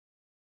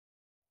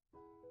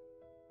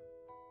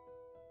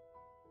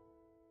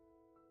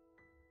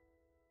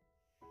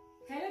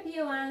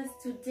dear ones,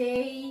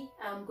 today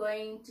I'm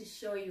going to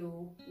show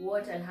you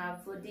what I'll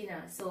have for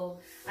dinner.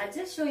 So I'll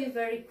just show you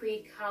very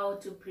quick how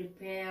to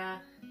prepare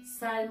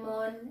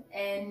salmon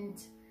and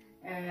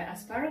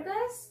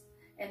asparagus,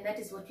 and that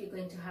is what we're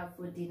going to have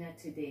for dinner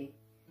today.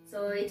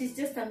 So it is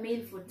just a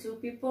meal for two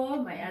people,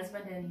 my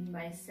husband and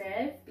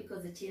myself,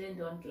 because the children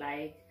don't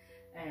like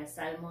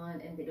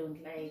salmon and they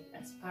don't like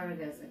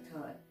asparagus at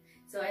all.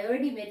 So I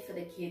already made for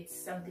the kids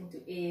something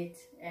to eat,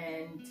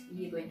 and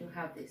we're going to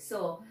have this.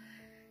 So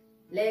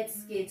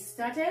let's get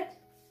started.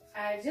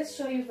 I'll just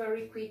show you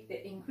very quick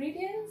the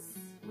ingredients.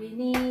 We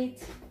need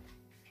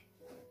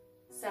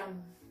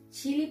some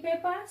chili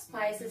pepper,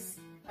 spices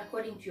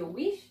according to your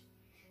wish.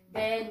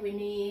 Then we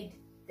need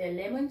the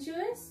lemon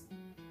juice,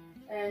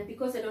 and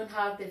because I don't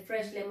have the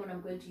fresh lemon,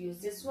 I'm going to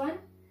use this one.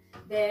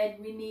 Then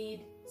we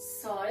need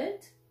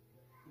salt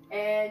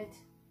and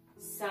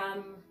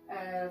some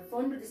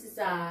fondue. This is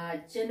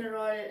a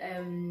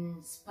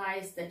general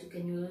spice that you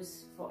can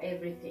use for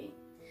everything.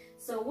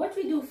 So what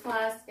we do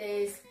first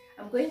is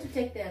I'm going to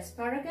take the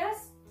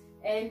asparagus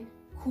and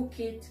cook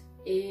it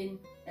in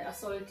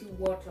salty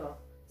water,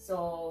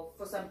 so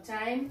for some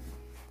time,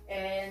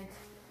 and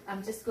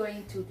I'm just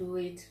going to do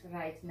it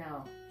right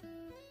now.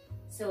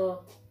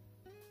 So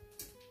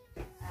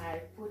I'll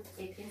put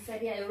it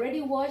inside here. I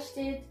already washed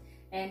it,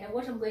 and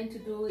what I'm going to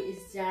do is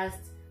just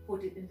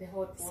put it in the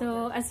hot water.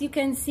 So as you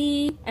can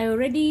see, I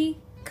already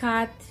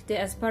cut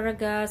the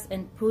asparagus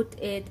and put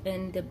it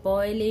in the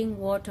boiling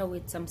water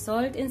with some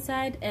salt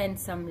inside and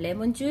some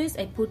lemon juice.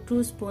 I put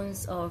 2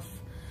 spoons of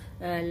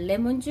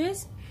lemon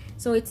juice.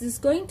 So it is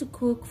going to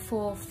cook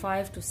for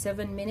 5 to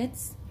 7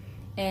 minutes,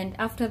 and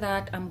after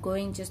that I'm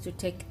going just to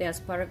take the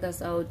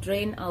asparagus out,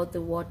 drain out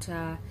the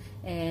water,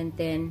 and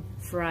then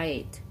fry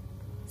it.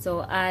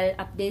 So I'll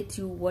update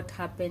you what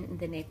happened in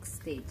the next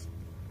stage.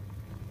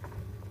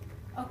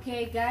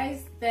 Okay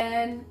guys,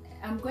 then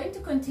I'm going to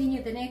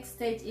continue. The next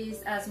stage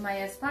is, as my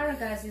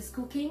asparagus is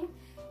cooking,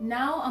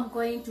 now I'm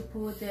going to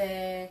put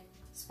the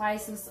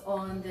spices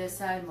on the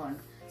salmon.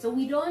 So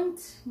we don't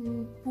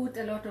put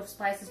a lot of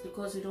spices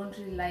because we don't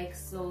really like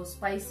so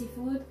spicy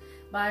food,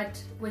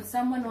 but when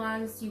someone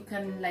wants, you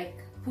can like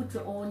put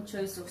your own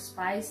choice of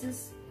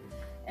spices,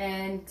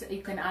 and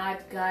you can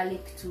add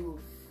garlic too.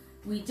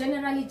 We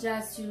generally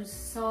just use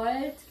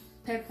salt,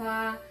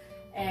 pepper,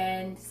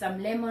 and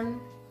some lemon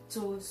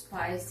to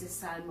spice the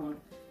salmon.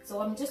 So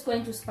I'm just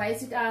going to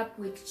spice it up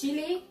with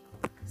chili,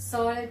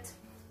 salt,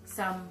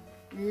 some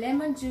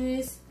lemon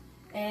juice,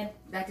 and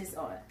that is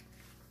all.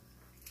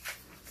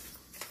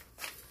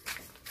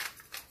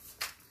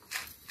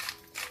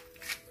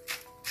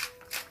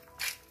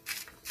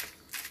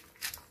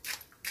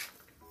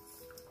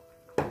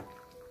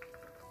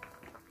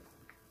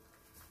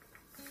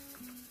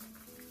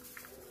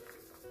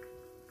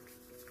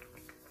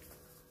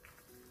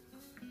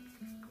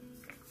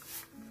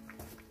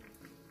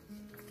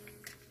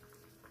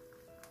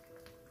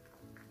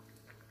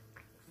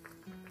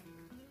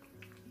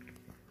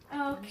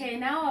 Okay,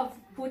 now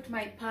I've put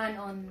my pan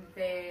on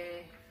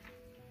the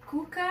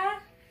cooker.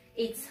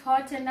 It's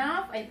hot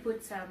enough. I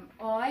put some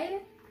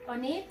oil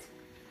on it,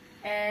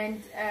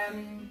 and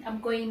I'm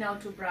going now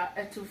to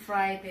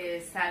fry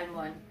the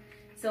salmon.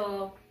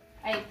 So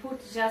I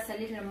put just a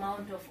little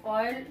amount of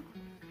oil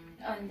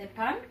on the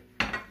pan,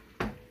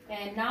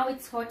 and now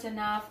it's hot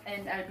enough,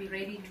 and I'll be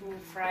ready to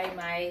fry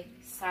my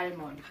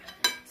salmon.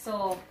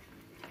 So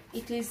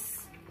it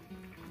is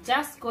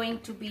just going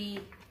to be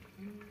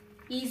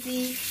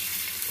easy.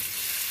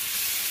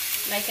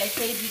 Like I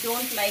said, we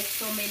don't like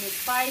so many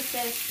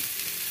spices.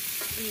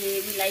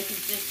 We like it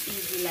just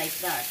easy like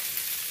that,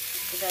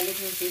 with a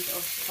little bit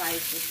of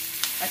spices.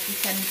 But you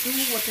can do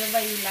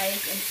whatever you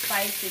like and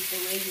spice it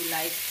the way you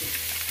like it.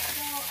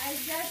 So I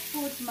just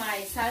put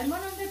my salmon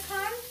on the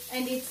pan,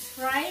 and it's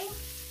frying.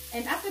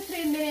 And after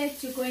 3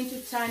 minutes, you're going to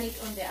turn it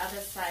on the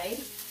other side.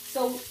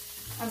 So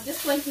I'm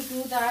just going to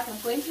do that. I'm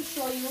going to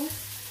show you,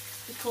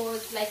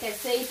 because like I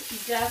said, you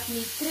just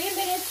need 3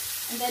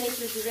 minutes and then it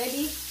will be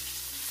ready.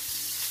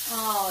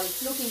 Oh,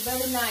 it's looking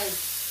very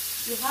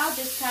nice. You have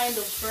this kind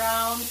of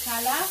brown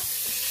color,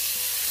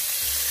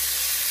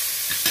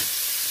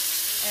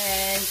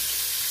 and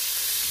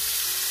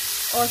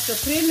also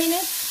 3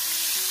 minutes.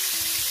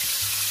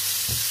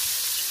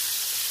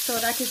 So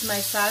that is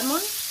my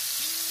salmon,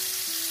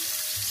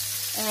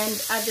 and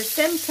at the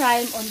same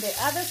time on the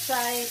other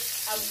side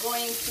I'm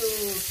going to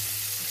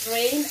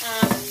drain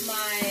up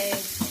my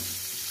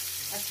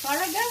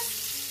asparagus.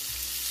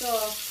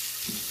 So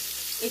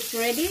it's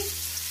ready.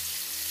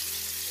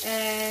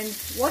 And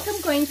what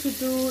I'm going to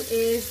do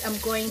is I'm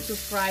going to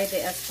fry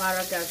the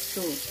asparagus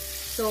too.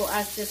 So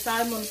as the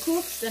salmon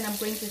cooks, then I'm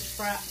going to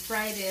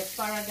fry the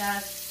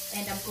asparagus,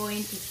 and I'm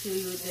going to show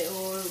you the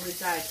whole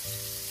result.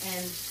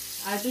 And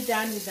I'll be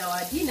done with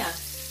our dinner.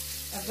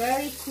 A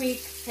very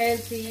quick,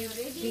 healthy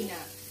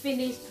dinner.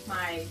 Finished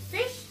my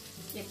fish.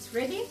 It's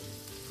ready.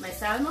 My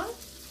salmon.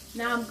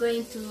 Now I'm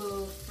going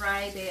to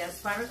fry the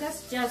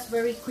asparagus. Just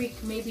very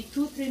quick, maybe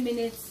 2-3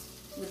 minutes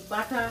with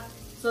butter,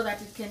 so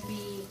that it can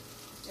be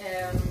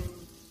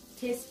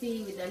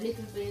tasty with a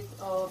little bit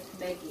of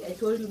Maggi. I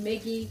told you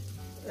Maggi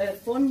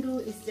fondue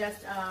is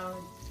just a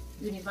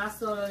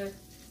universal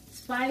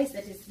spice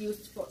that is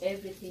used for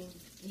everything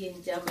here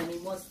in Germany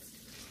most.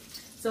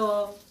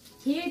 So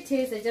here it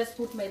is. I just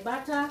put my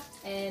butter,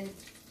 and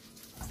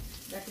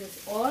that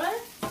is all.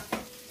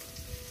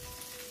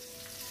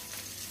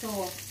 So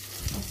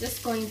I'm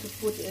just going to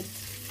put it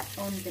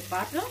on the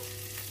butter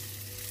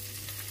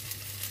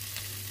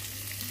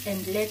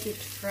and let it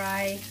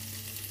fry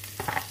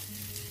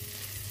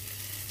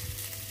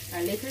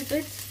a little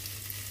bit.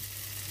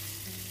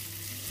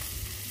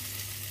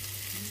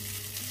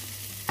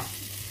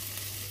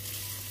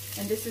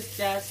 And this is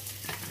just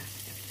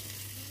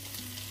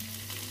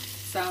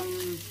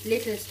some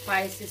little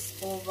spices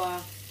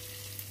over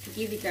to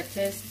give it a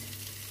taste,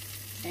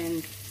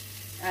 and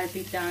I'll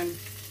be done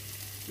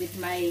with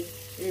my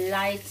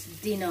light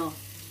dinner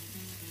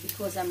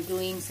because I'm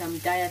doing some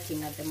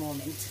dieting at the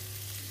moment.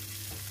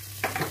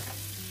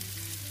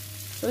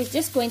 So it's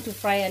just going to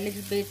fry a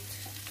little bit,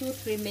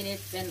 2-3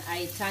 minutes, and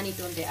I turn it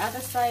on the other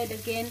side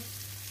again,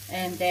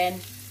 and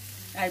then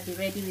I'll be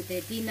ready with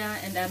the dinner,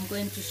 and I'm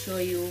going to show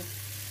you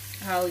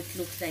how it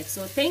looks like.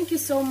 So thank you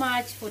so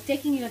much for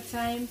taking your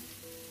time.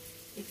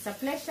 It's a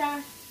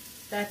pleasure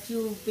that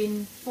you've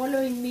been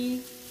following me.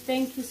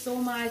 Thank you so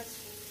much.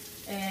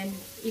 And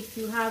if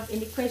you have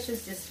any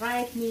questions, just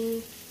write me.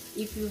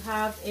 If you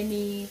have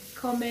any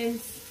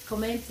comments,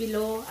 comment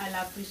below.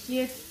 I'll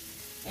appreciate,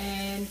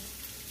 and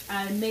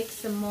I'll make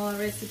some more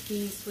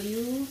recipes for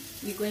you.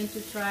 We're going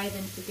to try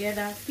them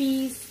together.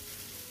 Peace,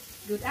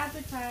 good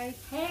appetite.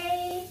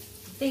 Hey,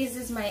 this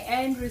is my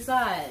end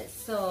result.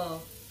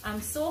 So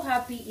I'm so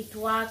happy it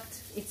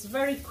worked. It's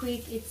very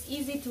quick, it's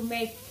easy to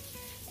make,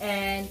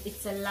 and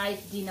it's a light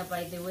dinner,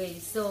 by the way.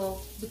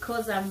 So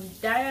because I'm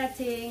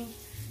dieting,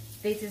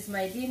 this is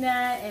my dinner,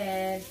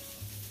 and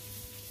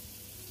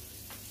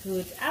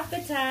good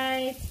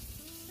appetite.